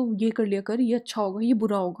होगा तो ये कर लिया कर, ये अच्छा होगा, ये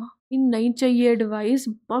बुरा होगा। ये नहीं चाहिए एडवाइस,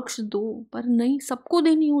 बख्श दो। पर नहीं, सबको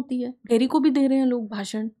देनी होती है। डेरी को भी दे रहे हैं लोग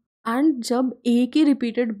भाषण। एंड जब एक ही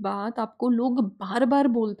रिपीटेड बात आपको लोग बार बार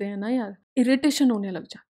बोलते हैं ना यार, इरिटेशन होने लग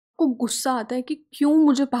जाता है। आपको गुस्सा आता है कि क्यों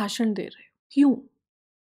मुझे भाषण दे रहे हो, क्यों।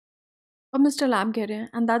 अब मिस्टर लैम कह रहे हैं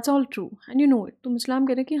and that's all true and you know it. तो मिस्टर लैम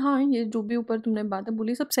कह रहे हैं कि हाँ, ये जो भी ऊपर तुमने बातें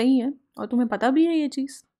बोली सब सही है, और तुम्हें पता भी है ये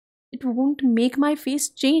चीज़। It won't make my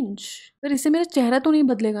face change. पर इससे मेरा चेहरा तो नहीं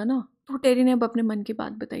बदलेगा ना। तो टेरी ने अब अपने मन की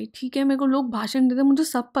बात बताई। ठीक है, मेरे को लोग भाषण देते, मुझे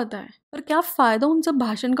सब पता है, पर क्या फ़ायदा उन सब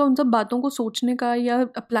भाषण का, उन सब बातों को सोचने का या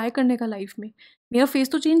अप्लाई करने का लाइफ में। मेरा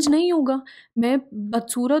फेस तो चेंज नहीं होगा। मैं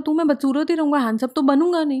बदसूरत हूँ, मैं बदसूरत ही रहूँगा, हैंडसम तो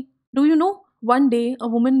बनूंगा नहीं। Do you know, one day a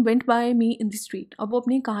woman went by me in the street. अब वो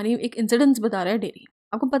अपनी कहानी, एक इंसिडेंट्स बता रहा है डेरी।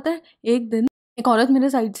 आपको पता है, एक दिन एक औरत मेरे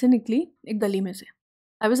साइड से निकली एक गली में से।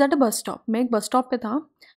 I was at a bus stop, मैं एक बस स्टॉप पे था,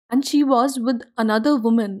 and she was with another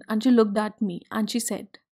woman and she looked at me and she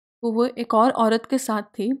said. तो वो एक और औरत के साथ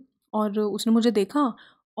थी, और उसने मुझे देखा,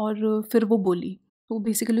 और फिर वो बोली। तो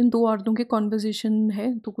बेसिकली उन दो औरतों की कॉन्वर्जेशन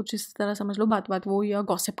है, तो कुछ इस तरह समझ लो, बात बात वो या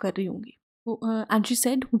गॉसिप कर रही होंगी। तो and she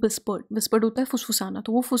said whispered. Whispered होता है फुसफुसाना,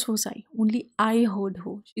 तो वो फुसफुसाई। ओनली आई हर्ड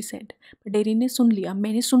हो, शी सेड। पर डेरी ने सुन लिया,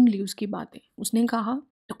 मैंने सुन ली उसकी बातें। उसने कहा,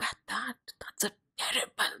 look at that, that's a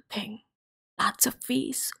terrible thing, that's a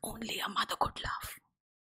face only a mother could love.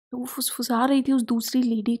 तो वो फुसफुसा रही थी उस दूसरी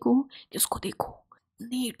लेडी को कि उसको देखो,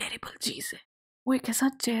 इतनी टेरिबल चीज़ है, वो एक ऐसा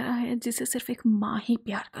चेहरा है जिसे सिर्फ एक माँ ही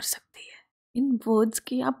प्यार कर सकती है। इन वर्ड्स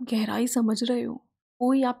की आप गहराई समझ रहे हो?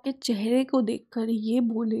 कोई आपके चेहरे को देखकर ये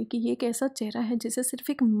बोले कि ये एक ऐसा चेहरा है जिसे सिर्फ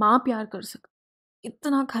एक माँ प्यार कर सकती,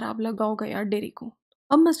 इतना खराब लगा होगा यार डेरी को।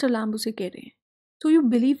 अब मिस्टर लैम्ब उसे कह रहे हैं, so you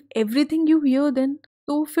believe everything you here then.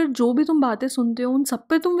 तो फिर जो भी तुम बातें सुनते हो उन सब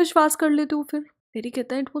पे तुम विश्वास कर लेते हो फिर? डेरी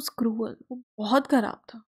कहता है, इट वॉज क्रूअल, वो बहुत खराब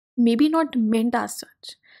था। May be not meant as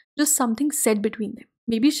such, just something said between them.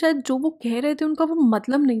 May be शायद जो वो कह रहे थे उनका वो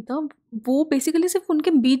मतलब नहीं था, वो बेसिकली सिर्फ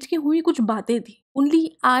उनके बीच की हुई कुछ बातें थी।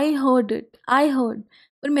 Only I heard it, I heard,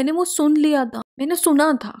 पर मैंने वो सुन लिया था, मैंने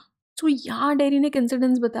सुना था। तो यहाँ डेरी ने एक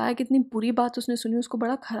इंसिडेंस बताया कि इतनी बुरी बात उसने सुनी, उसको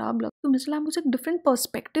बड़ा खराब लगा। तो मिस्टर लैम्ब मुझे एक डिफरेंट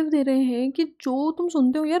पर्सपेक्टिव दे रहे हैं कि जो तुम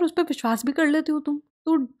सुनते हो यार उस पर विश्वास भी कर लेते हो तुम।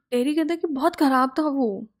 तो डेरी कहता है कि बहुत खराब था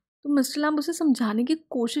वो। तो मिस्टर लैम्ब उसे समझाने की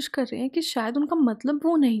कोशिश कर रहे हैं कि शायद उनका मतलब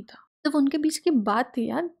वो नहीं था, तो उनके बीच की बात थी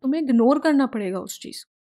यार, तुम्हें इग्नोर करना पड़ेगा उस चीज़।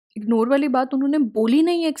 इग्नोर वाली बात उन्होंने बोली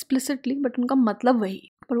नहीं है एक्सप्लिसिटली, बट उनका मतलब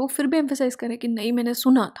वही। पर वो फिर भी एम्फेसाइज करें कि नहीं, मैंने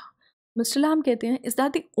सुना था। मिस्टर लैम कहते हैं, is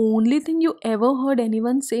that the only thing you ever heard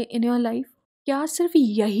anyone से इन योर लाइफ? क्या सिर्फ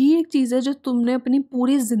यही एक चीज़ है जो तुमने अपनी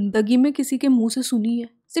पूरी जिंदगी में किसी के मुंह से सुनी है?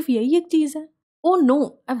 सिर्फ यही एक चीज़ है? Oh no,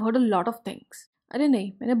 I heard a lot of things. अरे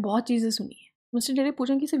नहीं, मैंने बहुत चीज़ें सुनी है। मिस्टर डेरी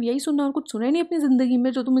पूछें कि सिर्फ यही सुनना और कुछ सुना ही नहीं अपनी ज़िंदगी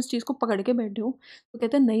में जो तुम इस चीज़ को पकड़ के बैठे हो? तो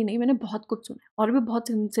कहते हैं नहीं, नहीं मैंने बहुत कुछ सुना है और भी बहुत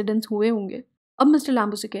इंसिडेंट्स हुए होंगे। अब मिस्टर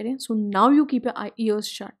लैम्बो से कह रहे हैं so now you keep your ears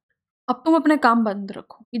shut. अब तुम अपने काम बंद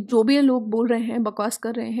रखो। ये जो भी ये लोग बोल रहे हैं, बकवास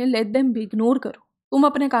कर रहे हैं, लेट देम बी, इग्नोर करो। तुम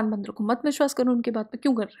अपने कान बंद रखो, मत विश्वास करो उनकी बात पे।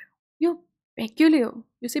 क्यों कर रहे हो? यू पेक्यूलियर,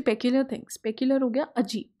 यू से पेक्यूलियर थिंग्स। पेक्यूलियर हो गया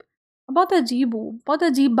अजीब। बहुत अजीब हो, बहुत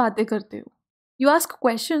अजीब बातें करते हो। You ask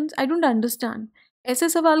questions I don't understand. ऐसे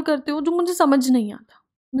सवाल करते हो जो मुझे समझ नहीं आता।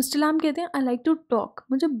 मिस्टर लैम कहते हैं आई लाइक टू टॉक,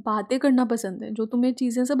 मुझे बातें करना पसंद है। जो तुम्हें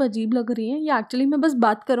चीज़ें सब अजीब लग रही हैं ये एक्चुअली मैं बस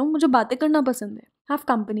बात कर रहा हूँ, मुझे बातें करना पसंद है। हैव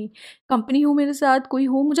कंपनी, कंपनी हो मेरे साथ, कोई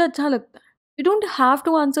हो, मुझे अच्छा लगता है। You don't have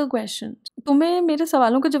to answer question. तुम्हें मेरे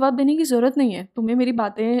सवालों का जवाब देने की ज़रूरत नहीं है। तुम्हें मेरी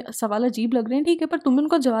बातें सवाल अजीब लग रहे हैं ठीक है, पर तुम्हें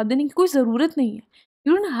उनका जवाब देने की कोई ज़रूरत नहीं है।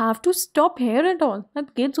 You don't have to stop here at all, that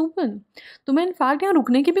gets open. तुम्हें इनफैक्ट यहाँ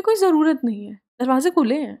रुकने की भी कोई ज़रूरत नहीं है, दरवाजे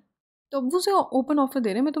खुले हैं। तो अब वो उसे ओपन ऑफर दे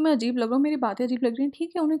रहे हैं, मैं तुम्हें अजीब लग रहा हूँ, मेरी बातें अजीब लग रही हैं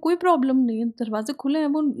ठीक है, उन्हें कोई प्रॉब्लम नहीं है, दरवाजे खुले हैं,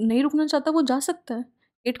 वो नहीं रुकना चाहता वो जा सकता है,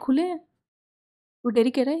 गेट खुले हैं। वो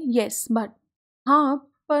डेरी कह रहे हैं येस बट, हाँ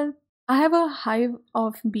पर I have a hive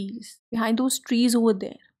of बीज behind those trees over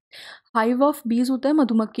there. Hive of बीज होता है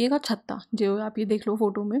मधुमक्खी का छत्ता, जो आप ये देख लो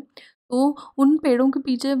फोटो में। तो उन पेड़ों के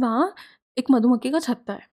पीछे वहाँ एक मधुमक्खी का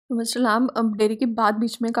छत्ता है। तो मिस्टर लैम अब डेरी की बात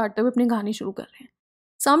बीच में काटते हुए अपनी कहानी शुरू कर रहे हैं।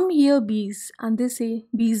 सम हियर बीज एंड दे से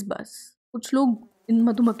बीज बस। कुछ लोग इन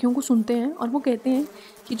मधुमक्खियों को सुनते हैं और वो कहते हैं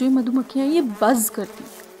कि जो ये मधुमक्खियाँ हैं ये बज़ करती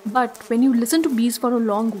हैं। But when you listen to बीज for a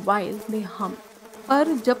long while they हम।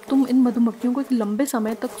 पर जब तुम इन मधुमक्खियों को एक लंबे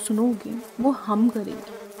समय तक सुनोगे वो हम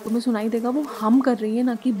करेंगी। तुम्हें सुनाई देगा वो हम कर रही है,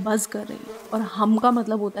 ना कि बज़ कर रही है। और हम का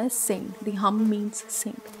मतलब होता है सिंग, द हम means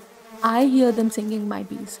Singh. I hear them singing माई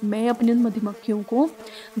बीज। मैं अपनी उन मधुमक्खियों को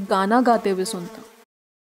गाना गाते हुए सुनता हूँ।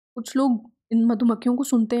 कुछ लोग इन मधुमक्खियों को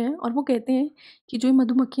सुनते हैं और वो कहते हैं कि जो ये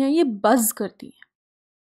मधुमक्खियाँ हैं ये बज़ करती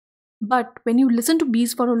हैं। But when you listen to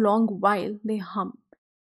बीज for a long while they हम।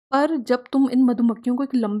 पर जब तुम इन मधुमक्खियों को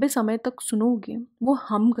एक लंबे समय तक सुनोगे वो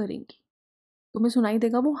हम करेंगी। तुम्हें सुनाई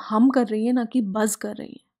देगा वो हम कर रही है, ना कि बज़ कर रही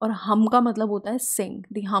है। और हम का मतलब होता है सिंग,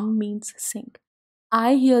 द हम means Singh.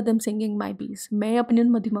 I hear them singing माई बीज। मैं अपनी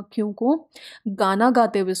उन मधुमक्खियों को गाना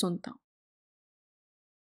गाते हुए सुनता हूँ।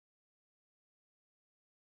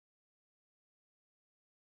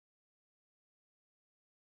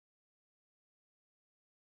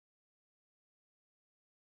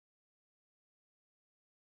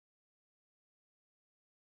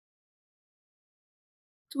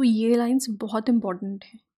 तो ये लाइन्स बहुत इंपॉर्टेंट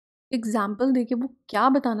हैं। एग्जाम्पल देके वो क्या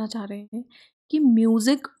बताना चाह रहे हैं कि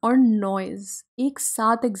म्यूजिक और नॉइज एक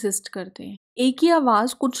साथ एग्जिस्ट करते हैं। एक ही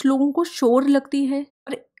आवाज़ कुछ लोगों को शोर लगती है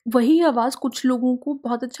और वही आवाज़ कुछ लोगों को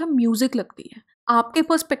बहुत अच्छा म्यूजिक लगती है। आपके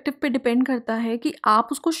पर्सपेक्टिव पे डिपेंड करता है कि आप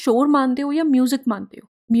उसको शोर मानते हो या म्यूजिक मानते हो।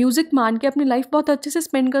 म्यूजिक मान के अपनी लाइफ बहुत अच्छे से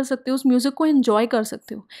स्पेंड कर सकते हो, उस म्यूजिक को एंजॉय कर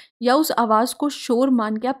सकते हो। या उस आवाज़ को शोर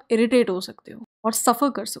मान के आप इरिटेट हो सकते हो और सफ़र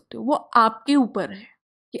कर सकते हो। वो आपके ऊपर है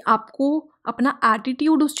कि आपको अपना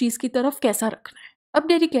एटीट्यूड उस चीज़ की तरफ कैसा रखना है। अब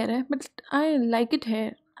डेरी कह रहा है बट आई लाइक इट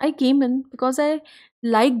है, आई केम in because I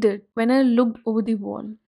liked it when I looked over the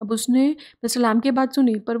wall. अब उसने मिस्टर लैम की बात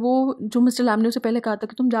सुनी, पर वो जो मिस्टर लैम ने उसे पहले कहा था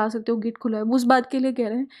कि तुम जा सकते हो, गेट खुला है, वो उस बात के लिए कह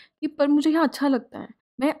रहे हैं कि पर मुझे यहाँ अच्छा लगता है।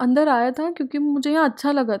 मैं अंदर आया था क्योंकि मुझे यहाँ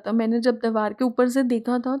अच्छा लगा था। मैंने जब दीवार के ऊपर से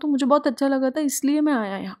देखा था तो मुझे बहुत अच्छा लगा था, इसलिए मैं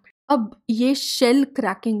आया यहाँ पे। अब ये शेल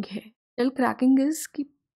क्रैकिंग है। शेल क्रैकिंग इज़ कि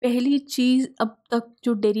पहली चीज़ अब तक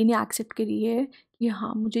जो डेरी ने एक्सेप्ट करी है कि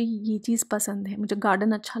हाँ मुझे ये चीज़ पसंद है, मुझे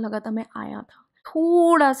गार्डन अच्छा लगा था, मैं आया था।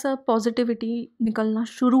 थोड़ा सा पॉजिटिविटी निकलना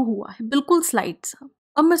शुरू हुआ है, बिल्कुल स्लाइड सा।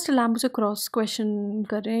 अब मिस्टर लैम्ब उसे क्रॉस क्वेश्चन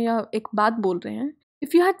कर रहे हैं या एक बात बोल रहे हैं।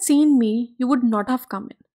 If you had seen me you would not have come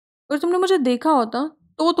इन। अगर तुमने मुझे देखा होता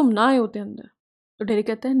तो तुम ना आए होते अंदर। तो डेरी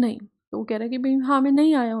कहता है नहीं। तो वो कह रहा है कि भाई हाँ मैं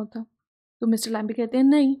नहीं आया होता। तो मिस्टर लैम्ब भी कहते हैं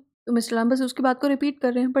नहीं। तो मिस्टर लैम्ब बस उसकी बात को रिपीट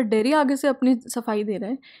कर रहे हैं, पर डेरी आगे से अपनी सफाई दे रहा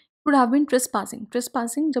है। Would have been trespassing.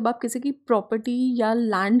 Trespassing जब आप किसी की प्रॉपर्टी या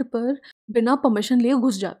लैंड पर बिना परमिशन लिए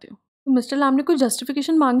घुस जाते हो। तो मिस्टर लैम्ब ने कोई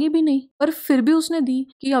जस्टिफिकेशन मांगी भी नहीं, पर फिर भी उसने दी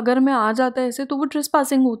कि अगर मैं आ जाता ऐसे तो वो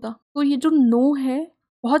ट्रेसपासिंग होता। तो ये जो नो है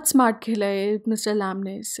बहुत स्मार्ट खेला है मिस्टर लैम्ब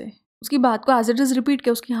ने इससे। उसकी बात को एज इट इज़ रिपीट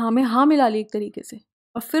किया, उसकी हाँ में हाँ मिला ली एक तरीके से,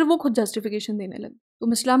 और फिर वो खुद जस्टिफिकेशन देने लगे। तो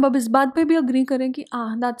मिस्टर लैम्ब अब इस बात पे भी अग्री करें कि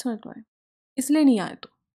दैट्स नॉट व्हाई, इसलिए नहीं आया। तो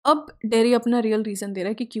अब डेरी अपना रियल रीज़न दे रहा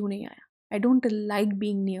है कि क्यों नहीं आया। I don't like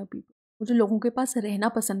being near people. मुझे लोगों के पास रहना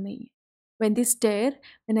पसंद नहीं है। When they stair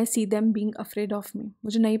when I see them being afraid of me.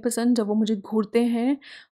 मुझे नहीं पसंद जब वो मुझे घूरते हैं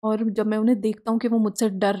और जब मैं उन्हें देखता हूँ कि वो मुझसे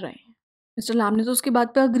डर रहे हैं। मिस्टर लैम ने तो उसकी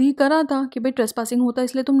बात पे अग्री करा था कि भाई ट्रेसपासिंग होता है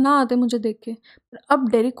इसलिए तुम ना आते मुझे देख के, पर अब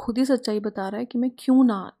डेरी खुद ही सच्चाई बता रहा है कि मैं क्यों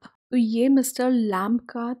ना आता। तो ये मिस्टर लैम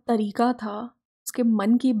का तरीका था उसके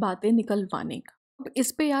मन की बातें निकलवाने का। अब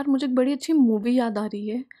इस पे यार मुझे एक बड़ी अच्छी मूवी याद आ रही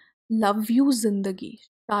है, लव यू ज़िंदगी।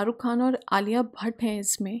 शाहरुख खान और आलिया भट्ट हैं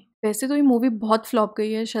इसमें। वैसे तो ये मूवी बहुत फ्लॉप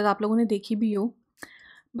गई है, शायद आप लोगों ने देखी भी हो,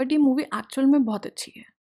 बट ये मूवी एक्चुअल में बहुत अच्छी है।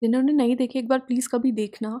 जिन्होंने नहीं देखी एक बार प्लीज़ कभी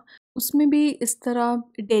देखना। उसमें भी इस तरह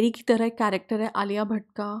डेरी की तरह एक कैरेक्टर है आलिया भट्ट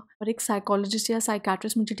का, और एक साइकोलॉजिस्ट या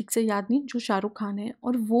साइकियाट्रिस्ट, मुझे ठीक से याद नहीं, जो शाहरुख खान है,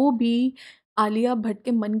 और वो भी आलिया भट्ट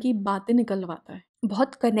के मन की बातें निकलवाता है।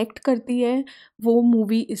 बहुत कनेक्ट करती है वो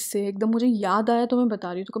मूवी इससे, एकदम मुझे याद आया तो मैं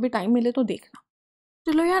बता रही हूँ, तो कभी टाइम मिले तो देखना।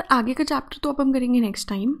 चलो यार, आगे का चैप्टर तो अब हम करेंगे नेक्स्ट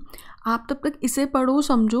टाइम। आप तब तक इसे पढ़ो,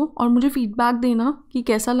 समझो, और मुझे फीडबैक देना कि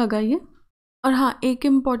कैसा लगा ये। और हाँ, एक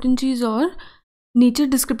इम्पॉर्टेंट चीज़ और, नीचे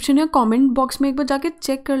डिस्क्रिप्शन या कमेंट बॉक्स में एक बार जाके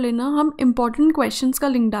चेक कर लेना, हम इम्पॉर्टेंट क्वेश्चंस का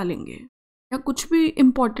लिंक डालेंगे, या कुछ भी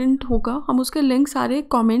इम्पॉर्टेंट होगा हम उसके लिंक सारे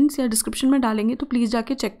कमेंट्स या डिस्क्रिप्शन में डालेंगे, तो प्लीज़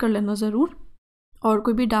जाके चेक कर लेना ज़रूर। और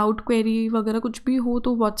कोई भी डाउट, क्वेरी वगैरह कुछ भी हो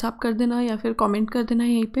तो व्हाट्सएप कर देना या फिर कमेंट कर देना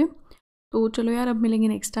यहीं पे। तो चलो यार, अब मिलेंगे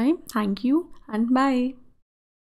next time. Thank you and bye.